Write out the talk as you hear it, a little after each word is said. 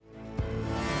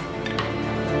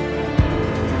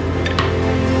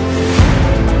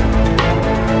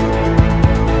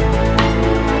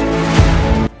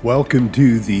Welcome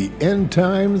to the End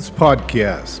Times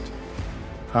Podcast.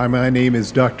 Hi, my name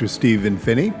is Dr. Stephen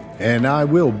Finney, and I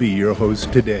will be your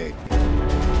host today.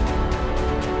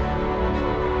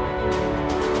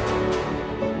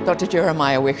 Dr.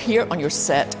 Jeremiah, we're here on your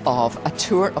set of A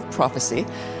Tour of Prophecy.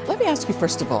 Let me ask you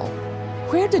first of all,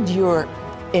 where did your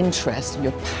interest,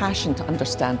 your passion to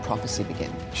understand prophecy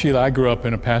begin? Sheila, I grew up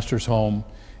in a pastor's home,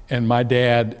 and my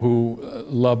dad, who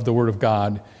loved the Word of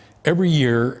God, every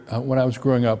year when I was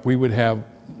growing up, we would have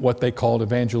what they called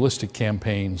evangelistic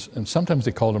campaigns, and sometimes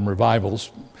they called them revivals,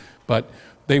 but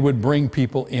they would bring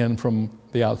people in from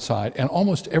the outside, and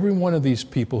almost every one of these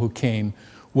people who came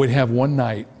would have one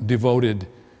night devoted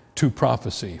to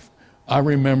prophecy. I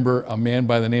remember a man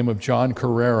by the name of John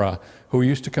Carrera who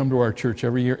used to come to our church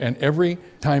every year, and every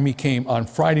time he came on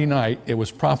Friday night, it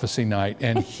was prophecy night,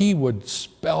 and he would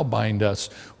spellbind us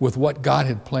with what God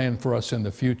had planned for us in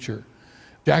the future.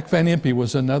 Jack Van Impe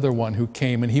was another one who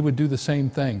came, and he would do the same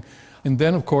thing. And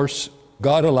then, of course,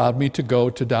 God allowed me to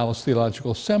go to Dallas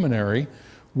Theological Seminary,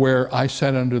 where I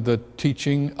sat under the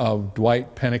teaching of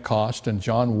Dwight Pentecost and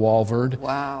John Walvoord.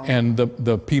 Wow. And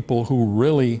the people who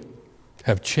really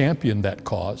have championed that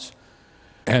cause.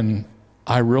 And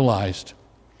I realized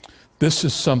this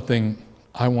is something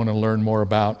I want to learn more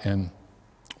about. And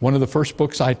one of the first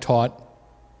books I taught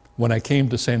when I came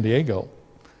to San Diego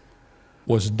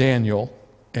was Daniel.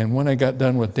 And when I got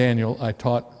done with Daniel, I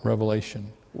taught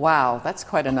Revelation. Wow, that's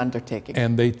quite an undertaking.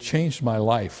 And they changed my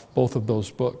life, both of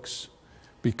those books,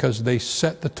 because they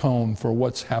set the tone for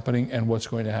what's happening and what's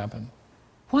going to happen.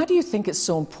 Why do you think it's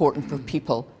so important for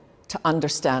people to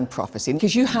understand prophecy?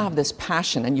 Because you have this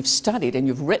passion, and you've studied, and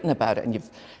you've written about it, and you've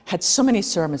had so many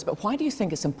sermons, but why do you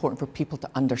think it's important for people to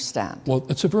understand? Well,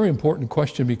 it's a very important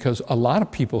question, because a lot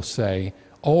of people say,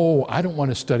 oh, I don't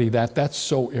want to study that. That's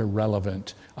so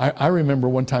irrelevant. I remember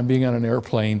one time being on an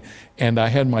airplane, and I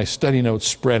had my study notes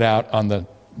spread out on the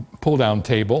pull-down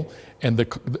table, and the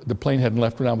plane hadn't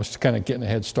left, and I was kind of getting a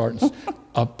head start. And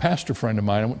a pastor friend of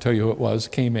mine, I won't tell you who it was,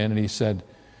 came in and he said,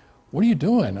 "What are you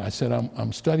doing?" I said,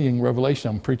 I'm studying Revelation.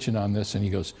 I'm preaching on this. And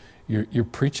he goes, You're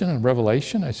preaching on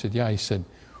Revelation? I said, yeah. He said,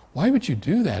 "Why would you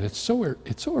do that? It's so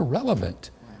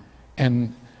irrelevant."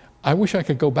 And I wish I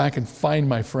could go back and find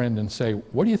my friend and say,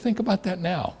 "What do you think about that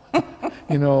now?"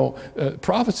 You know,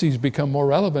 prophecies become more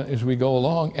relevant as we go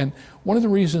along. And one of the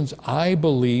reasons I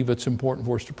believe it's important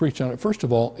for us to preach on it, first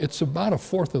of all, it's about a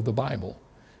fourth of the Bible.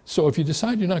 So if you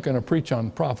decide you're not going to preach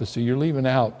on prophecy, you're leaving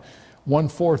out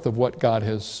 1/4 of what God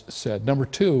has said. Number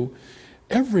two,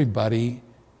 everybody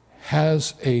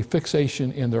has a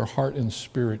fixation in their heart and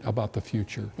spirit about the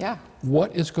future. Yeah.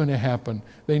 What is going to happen?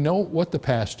 They know what the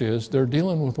past is. They're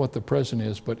dealing with what the present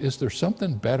is, but is there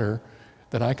something better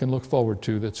that I can look forward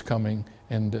to that's coming?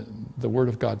 And the Word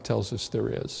of God tells us there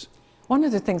is. One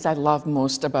of the things I love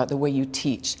most about the way you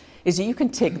teach is that you can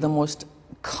take the most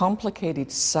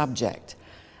complicated subject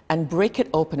and break it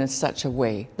open in such a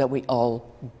way that we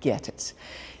all get it.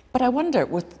 But I wonder,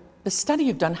 with the study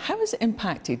you've done, how has it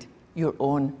impacted your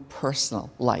own personal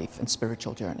life and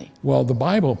spiritual journey? Well, the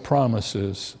Bible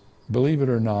promises, believe it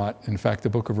or not, in fact, the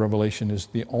book of Revelation is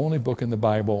the only book in the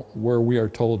Bible where we are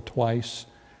told twice,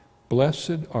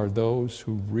 "Blessed are those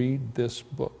who read this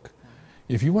book."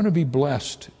 If you want to be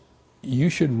blessed, you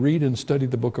should read and study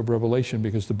the book of Revelation,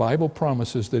 because the Bible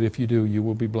promises that if you do, you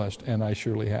will be blessed, and I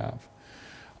surely have.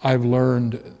 I've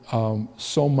learned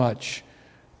so much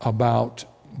about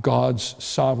God's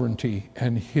sovereignty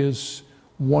and His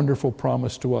wonderful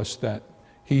promise to us that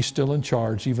He's still in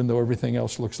charge, even though everything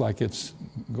else looks like it's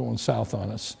going south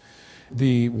on us.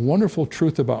 The wonderful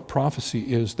truth about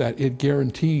prophecy is that it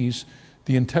guarantees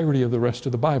the integrity of the rest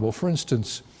of the Bible. For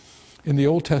instance, in the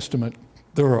Old Testament,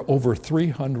 there are over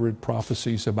 300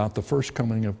 prophecies about the first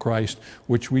coming of Christ,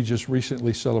 which we just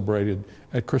recently celebrated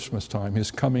at Christmas time,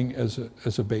 His coming as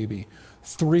a baby.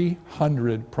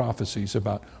 300 prophecies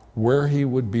about where He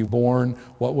would be born,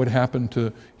 what would happen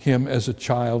to Him as a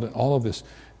child, and all of this.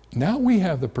 Now we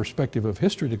have the perspective of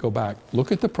history to go back,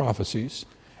 look at the prophecies,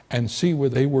 and see where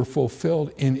they were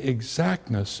fulfilled in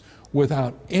exactness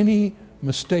without any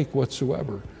mistake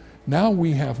whatsoever. Now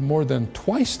we have more than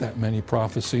twice that many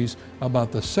prophecies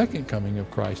about the second coming of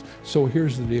Christ. So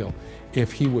here's the deal.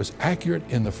 If He was accurate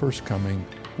in the first coming,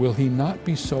 will He not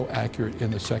be so accurate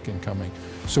in the second coming?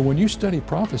 So when you study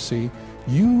prophecy,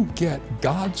 you get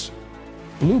God's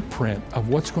blueprint of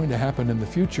what's going to happen in the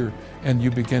future, and you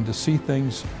begin to see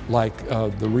things like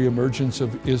the reemergence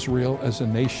of Israel as a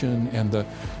nation and the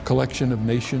collection of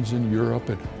nations in Europe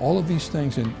and all of these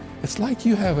things. And it's like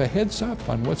you have a heads up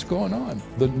on what's going on.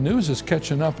 The news is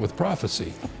catching up with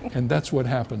prophecy, and that's what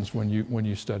happens when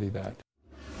you study that.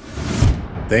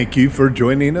 Thank you for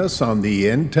joining us on the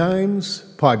End Times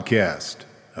Podcast.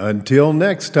 Until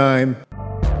next time.